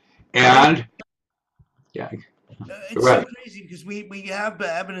 and yeah. It's so crazy because we have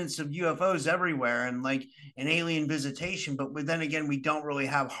evidence of UFOs everywhere and alien visitation, but then again, we don't really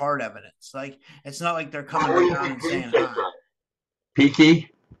have hard evidence. Like, it's not like they're coming down and saying hi.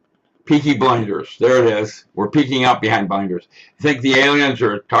 Peaky blinders. There it is. We're peeking out behind blinders. I think the aliens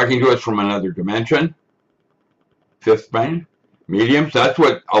are talking to us from another dimension. 5th plane. Mediums. That's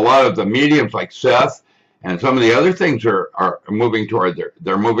what a lot of the mediums like Seth and some of the other things are moving toward.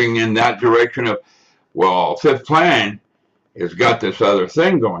 They're moving in that direction of, well, 5th plane has got this other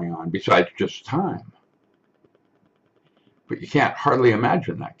thing going on besides just time. But you can't hardly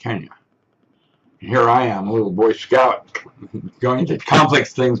imagine that, can you? And here I am, a little Boy Scout, going to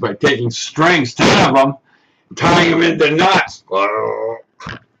complex things by taking strings, 10 of them, tying them into knots.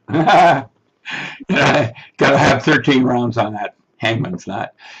 Gotta have 13 rounds on that hangman's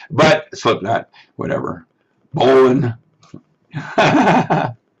knot, but slip knot, whatever. Bowling.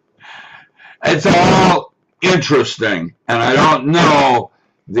 It's all interesting, and I don't know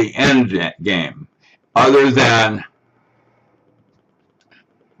the end game, other than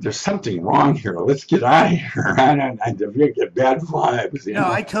there's something wrong here. Let's get out of here. I get bad vibes.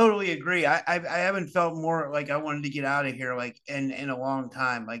 No, I totally agree. I haven't felt more like I wanted to get out of here in a long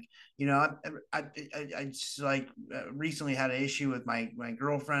time. I just recently had an issue with my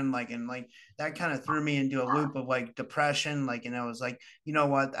girlfriend, and that kind of threw me into a loop of depression. And I was like, you know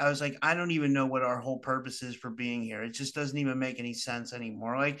what? I was like, I don't even know what our whole purpose is for being here. It just doesn't even make any sense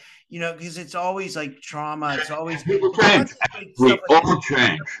anymore. Because it's always trauma. It's always people change. We all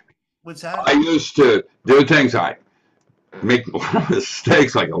change. What's that? I used to do things. I make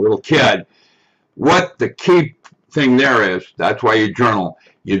mistakes like a little kid. What the key thing there is, that's why you journal.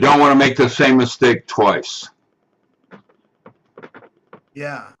 You don't want to make the same mistake twice.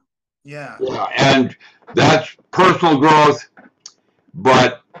 Yeah. And that's personal growth,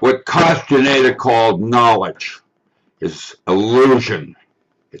 but what Castaneda called knowledge is illusion.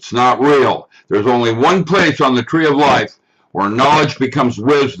 It's not real. There's only one place on the tree of life where knowledge becomes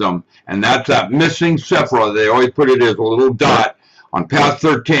wisdom, and that's that missing sephira. They always put it as a little dot on path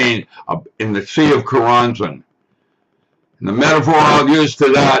 13 in the Sea of Karanzan. And the metaphor I'll use to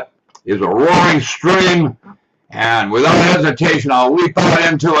that is a roaring stream, and without hesitation, I'll leap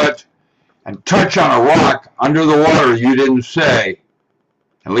out into it and touch on a rock under the water you didn't say,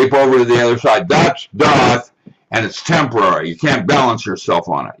 and leap over to the other side. That's death, and it's temporary. You can't balance yourself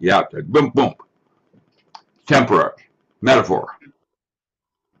on it. You have to boom, boom. Temporary. Metaphor.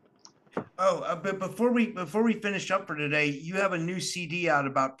 Oh, but before we finish up for today, you have a new CD out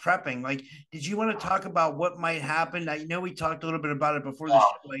about prepping. Like, did you want to talk about what might happen? I know we talked a little bit about it before the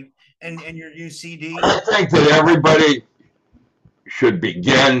show, like, and your new CD. I think that everybody should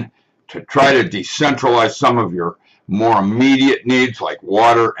begin to try to decentralize some of your more immediate needs like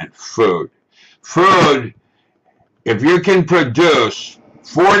water and food. Food, if you can produce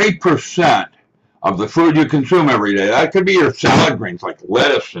 40% of the food you consume every day, that could be your salad greens like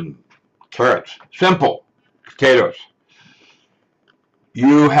lettuce and carrots, simple potatoes,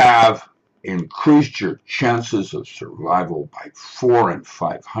 you have increased your chances of survival by 400 and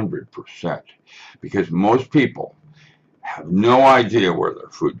 500%, because most people have no idea where their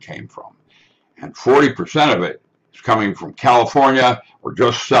food came from, and 40% of it is coming from California or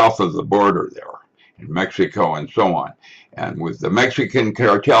just south of the border there in Mexico and so on. And with the Mexican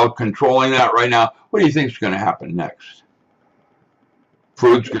cartel controlling that right now, what do you think is going to happen next?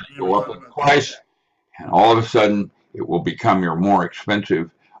 Food's going to go up in price, and all of a sudden it will become your more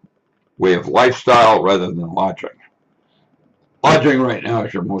expensive way of lifestyle rather than lodging. Lodging right now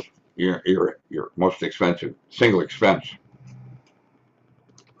is your most expensive single expense.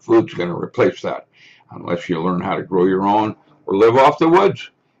 Food's going to replace that unless you learn how to grow your own or live off the woods.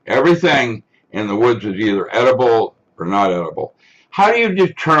 Everything in the woods is either edible or not edible. How do you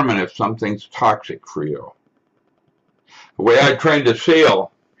determine if something's toxic for you? The way I trained a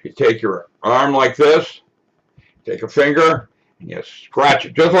seal, you take your arm like this, take a finger, and you scratch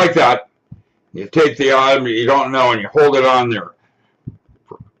it just like that. You take the arm you don't know and you hold it on there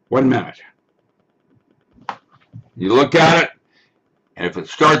for 1 minute. You look at it, and if it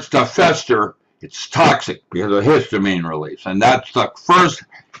starts to fester, it's toxic because of histamine release. And that's the first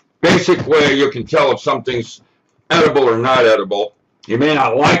basic way you can tell if something's edible or not edible. You may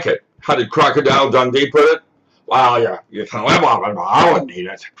not like it. How did Crocodile Dundee put it? Well, yeah, you can live off it, but I wouldn't eat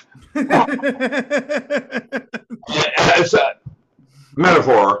it. It's a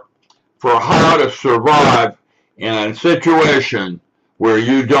metaphor for how to survive in a situation where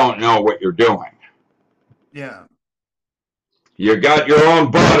you don't know what you're doing. Yeah. You got your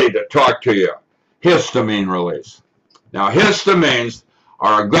own body to talk to you. Histamine release. Now, histamines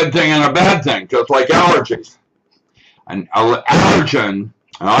are a good thing and a bad thing, just like allergies. An allergen,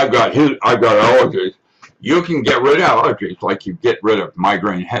 and I've got allergies. You can get rid of allergies like you get rid of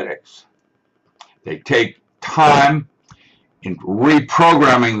migraine headaches. They take time in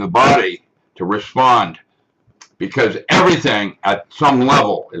reprogramming the body to respond, because everything at some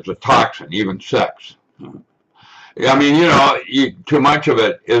level is a toxin, even sex. I mean, you know, too much of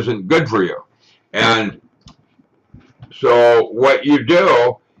it isn't good for you. And so what you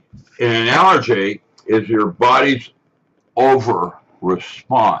do in an allergy is your body's over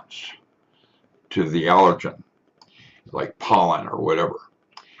response to the allergen, like pollen or whatever.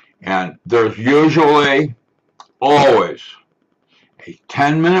 And there's usually always a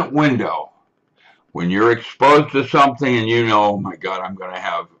 10-minute window when you're exposed to something and you know, oh my God, I'm going to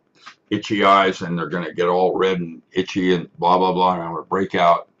have itchy eyes and they're going to get all red and itchy and blah, blah, blah, and I'm going to break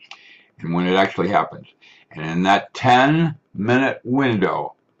out. And when it actually happens. And in that 10-minute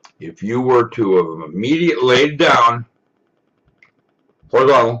window, if you were to have immediately laid down,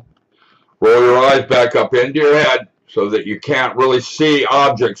 horizontal, roll your eyes back up into your head so that you can't really see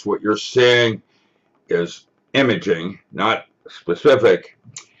objects. What you're seeing is imaging, not specific.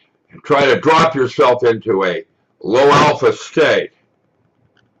 And try to drop yourself into a low alpha state.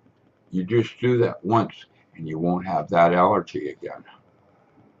 You just do that once and you won't have that allergy again.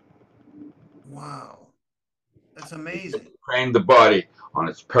 Wow. That's amazing. Train the body on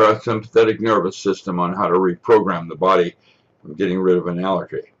its parasympathetic nervous system on how to reprogram the body from getting rid of an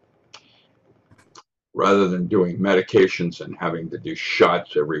allergy, rather than doing medications and having to do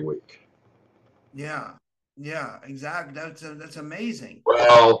shots every week. Yeah, yeah, exactly. That's amazing.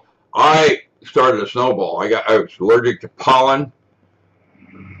 Well, I started a snowball. I was allergic to pollen,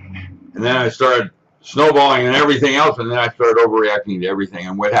 and then I started snowballing and everything else, and then I started overreacting to everything.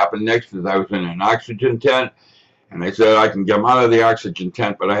 And what happened next is I was in an oxygen tent, and they said I can get out of the oxygen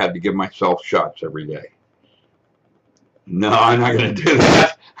tent, but I had to give myself shots every day. No, I'm not going to do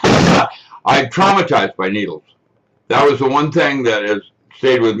that. I'm traumatized by needles. That was the one thing that has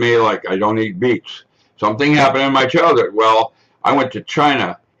stayed with me. Like, I don't eat beets. Something happened in my childhood. Well, I went to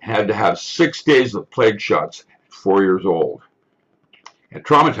China and had to have 6 days of plague shots at 4 years old. It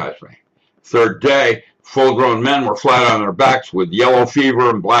traumatized me. Third day, full-grown men were flat on their backs with yellow fever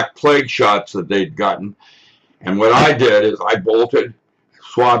and black plague shots that they'd gotten. And what I did is I bolted.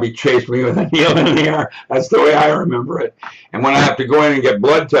 Swabby chased me with a needle in the air. That's the way I remember it. And when I have to go in and get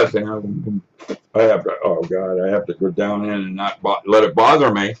blood testing, I have to, oh God, I have to go down in and not let it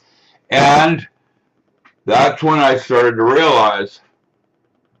bother me. And that's when I started to realize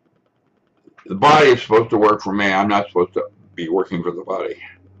the body is supposed to work for me. I'm not supposed to be working for the body.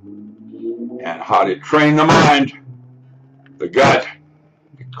 And how to train the mind, the gut,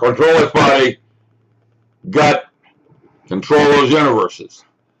 control its body, gut, control those universes.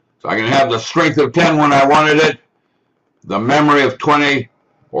 So I can have the strength of 10 when I wanted it, the memory of 20,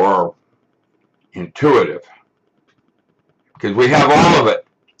 or intuitive. Because we have all of it.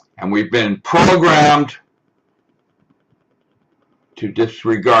 And we've been programmed to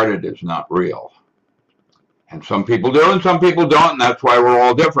disregard it as not real. And some people do and some people don't, and that's why we're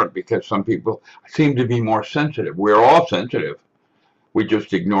all different, because some people seem to be more sensitive. We're all sensitive. We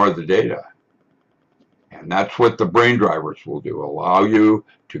just ignore the data. And that's what the brain drivers will do, allow you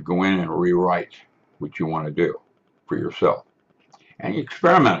to go in and rewrite what you want to do for yourself. And you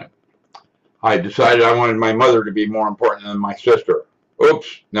experiment it. I decided I wanted my mother to be more important than my sister. Oops,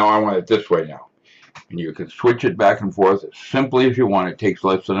 no, I want it this way now. And you can switch it back and forth as simply as you want. It takes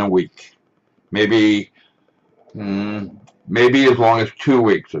less than a week. Maybe as long as 2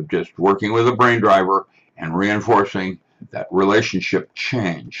 weeks of just working with a brain driver and reinforcing that relationship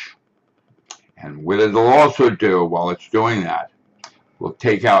change. And what it'll also do while it's doing that, will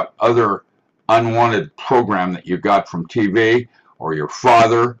take out other unwanted program that you got from TV or your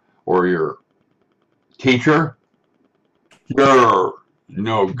father or your teacher. You're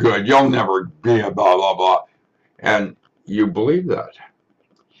no good. You'll never be a blah, blah, blah. And you believe that.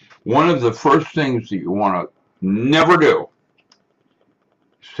 One of the first things that you want to never do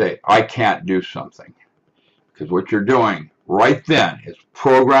is say, I can't do something. Because what you're doing right then is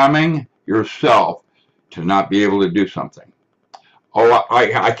programming yourself to not be able to do something. Oh,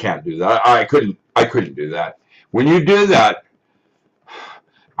 I can't do that. I couldn't do that. When you do that,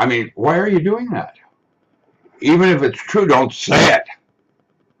 I mean, why are you doing that? Even if it's true, don't say it.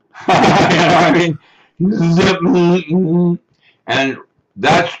 You know what I mean? And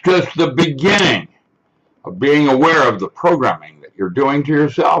that's just the beginning of being aware of the programming that you're doing to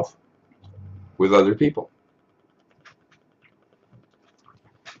yourself with other people.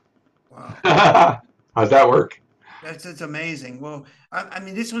 Wow. How's that work? That's amazing. Well, I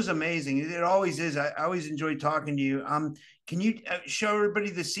mean, this was amazing. It always is. I always enjoy talking to you. Can you show everybody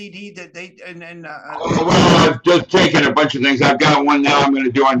the CD that they well, I've just taken a bunch of things. I've got one now I'm going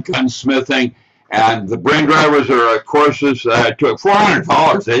to do on gunsmithing, and the brain drivers are courses that I took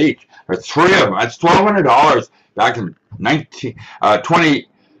 $400 each, or 3 of them. That's $1,200 back in 20.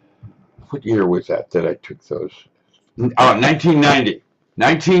 What year was that I took those? Oh, 1990.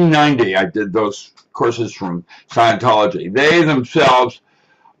 1990, I did those courses from Scientology. They themselves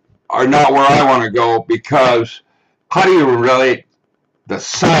are not where I want to go, because how do you relate the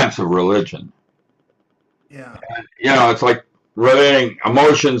science of religion? Yeah. And, you know, it's like relating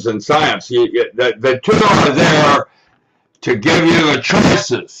emotions and science. The two are there to give you the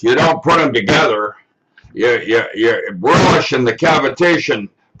choices. You don't put them together. You're relish in the cavitation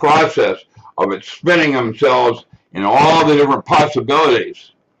process of it spinning themselves in all the different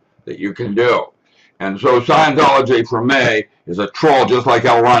possibilities that you can do. And so Scientology for me is a troll, just like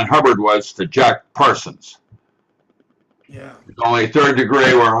L. Ron Hubbard was to Jack Parsons. Yeah. It's only 3rd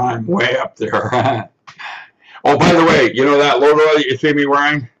degree where I'm way up there. Oh, by the way, you know that logo that you see me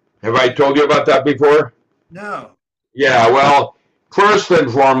wearing? Have I told you about that before? No. Yeah, well, first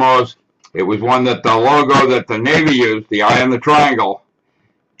and foremost, it was one that the logo that the Navy used, the eye and the triangle.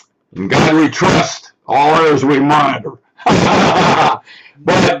 In God we trust, all others we monitor.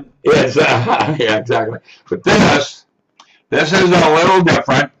 But it's, yeah, exactly. But this is a little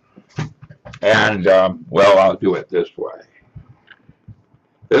different. And, well, I'll do it this way.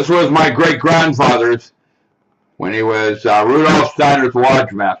 This was my great-grandfather's when he was Rudolf Steiner's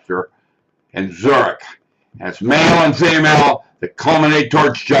lodge master in Zurich. And it's male and female that culminate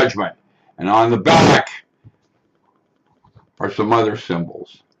towards judgment. And on the back are some other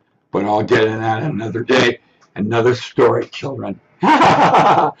symbols. But I'll get in that another day. Another story, children.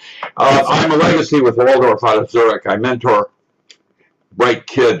 I'm a legacy with Waldorf out of Zurich. I mentor bright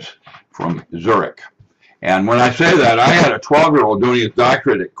kids from Zurich. And when I say that, I had a 12-year-old doing his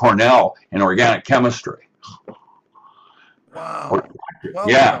doctorate at Cornell in organic chemistry. Wow.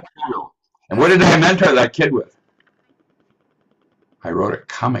 Yeah. And what did I mentor that kid with? I wrote a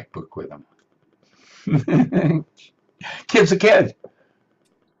comic book with him. Kid's a kid.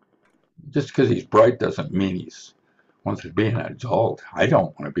 Just because he's bright doesn't mean he wants to be an adult. I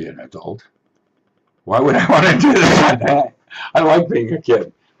don't want to be an adult. Why would I want to do that? I like being a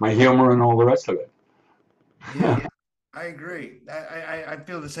kid. My humor and all the rest of it. Yeah, I agree. I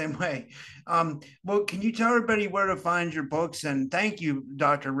feel the same way. Well, can you tell everybody where to find your books? And thank you,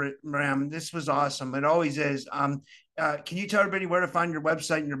 Dr. Ram. This was awesome. It always is. Can you tell everybody where to find your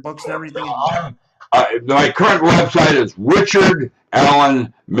website and your books and everything? My current website is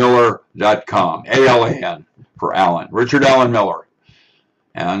richardalanmiller.com. ALAN for Alan. Richard Allen Miller.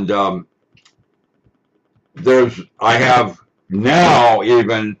 And I have now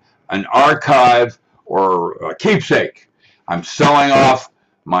even an archive or a keepsake. I'm selling off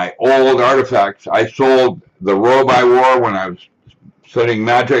my old artifacts. I sold the robe I wore when I was studying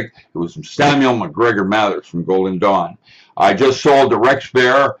magic. It was from Samuel McGregor Mathers from Golden Dawn. I just sold to Rex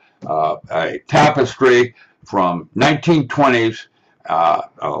Bear a tapestry from 1920s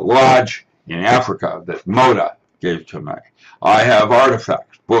a lodge in Africa that Moda gave to me. I have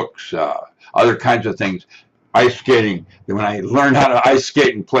artifacts, books, other kinds of things. Ice skating. When I learned how to ice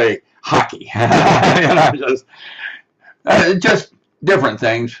skate and play hockey, just different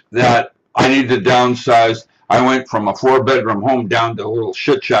things that I need to downsize. I went from a 4-bedroom home down to a little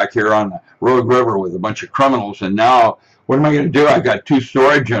shit shack here on the Rogue River with a bunch of criminals, and now what am I going to do? I got 2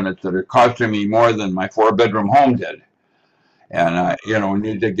 storage units that are costing me more than my 4-bedroom home did, and I,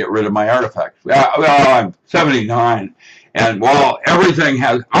 need to get rid of my artifacts. Well, I'm 79, and everything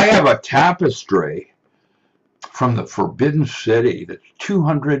has. I have a tapestry from the Forbidden City that's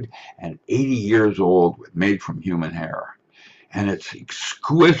 280 years old, made from human hair. And it's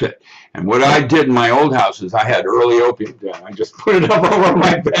exquisite. And what I did in my old house is I had early opium den. I just put it up over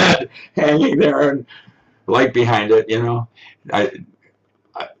my bed, hanging there, and light behind it, I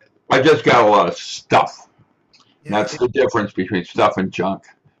just got a lot of stuff. Yeah. That's the difference between stuff and junk.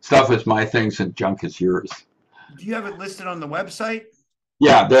 Stuff is my things and junk is yours. Do you have it listed on the website?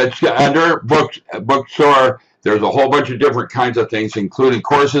 Yeah, that's under bookstore. There's a whole bunch of different kinds of things, including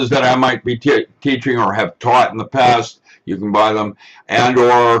courses that I might be teaching or have taught in the past. You can buy them, and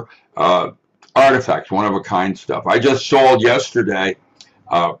or artifacts, one-of-a-kind stuff. I just sold yesterday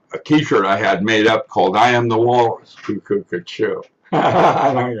a T-shirt I had made up called "I Am the Walrus." Choo.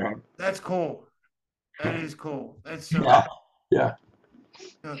 That's cool. That is cool. That's so yeah.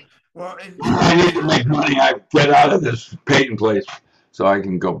 Well, I need to make money. I get out of this Peyton place so I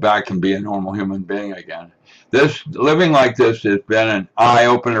can go back and be a normal human being again. Living like this has been an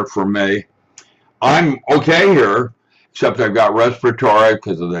eye-opener for me. I'm okay here, except I've got respiratory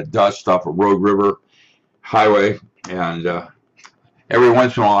because of the dust off of Rogue River Highway, and every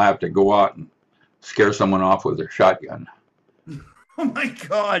once in a while I have to go out and scare someone off with a shotgun. Oh my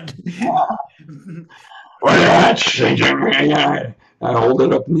God! I hold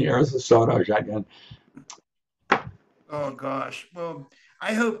it up in the air as a sawed-off shotgun. Oh gosh! Well,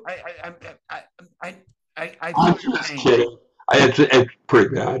 I hope I'm just kidding. It's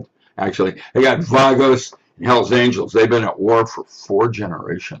pretty bad, actually. They got Vagos and Hell's Angels. They've been at war for 4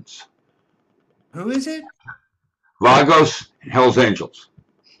 generations. Who is it? Vagos and Hell's Angels.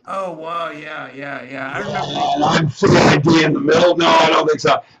 Oh wow! Yeah. I remember. I'm CID in the middle. No, I don't think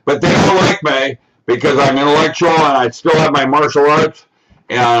so. But they don't like me because I'm intellectual and I still have my martial arts,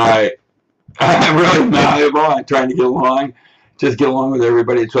 and I'm really malleable. I'm trying to get along with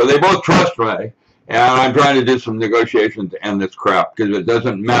everybody. So they both trust me. And I'm trying to do some negotiations to end this crap because it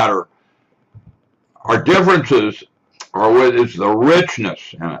doesn't matter. Our differences are what is the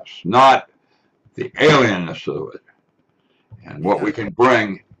richness in us, not the alienness of it, and what we can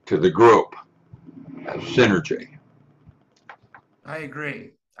bring to the group as synergy. I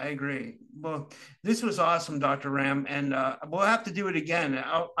agree. Well, this was awesome, Dr. Ram, and we'll have to do it again.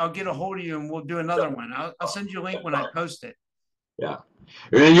 I'll get a hold of you and we'll do another one. I'll send you a link when I post it. Yeah.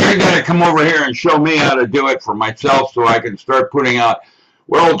 And you're going to come over here and show me how to do it for myself so I can start putting out,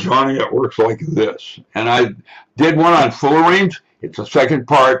 well, Johnny, it works like this. And I did one on fullerenes. It's a second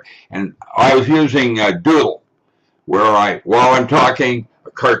part. And I was using Doodle, where while I'm talking,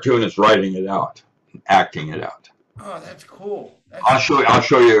 a cartoon is writing it out, acting it out. Oh, that's cool. I'll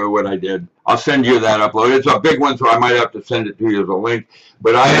show you what I did. I'll send you that upload. It's a big one, so I might have to send it to you as a link.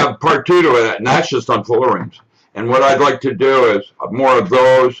 But I have part 2 to it, and that's just on fullerenes. And what I'd like to do is more of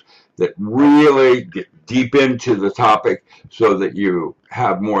those that really get deep into the topic so that you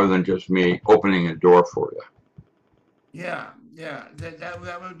have more than just me opening a door for you. Yeah,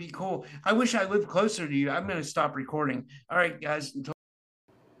 that would be cool. I wish I lived closer to you. I'm going to stop recording. All right, guys. Until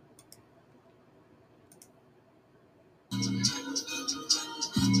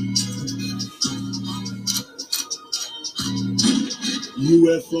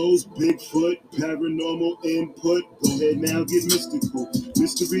UFOs, Bigfoot, paranormal input. Go ahead now, get mystical.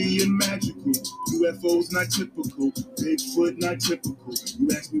 Mystery and magical. UFOs not typical. Bigfoot not typical. You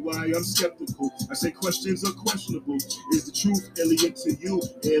ask me why I'm skeptical. I say questions are questionable. Is the truth alien to you?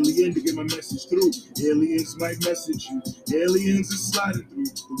 Alien to get my message through. Aliens might message you. Aliens is sliding through.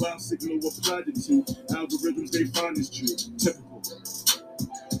 The wild signal applied it to. Algorithms they find is true. Typical.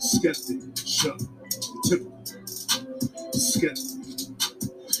 Skeptic. Show. Typical. Skeptic.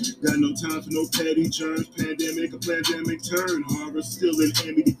 Got no time for no petty germs, pandemic, a pandemic turn. Horror still in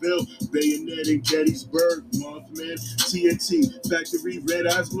Amityville, Bayonet in Gettysburg, Mothman, TNT, Factory, Red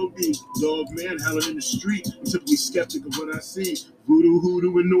Eyes, Glow Beat, Dog Man howling in the street. I'm typically skeptic of what I see. Voodoo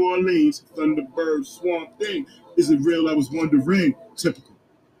Hoodoo in New Orleans, Thunderbird, Swamp Thing. Is it real? I was wondering. Typical.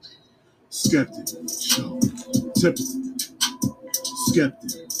 Skeptic. Show. Typical.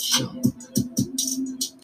 Skeptic. Show.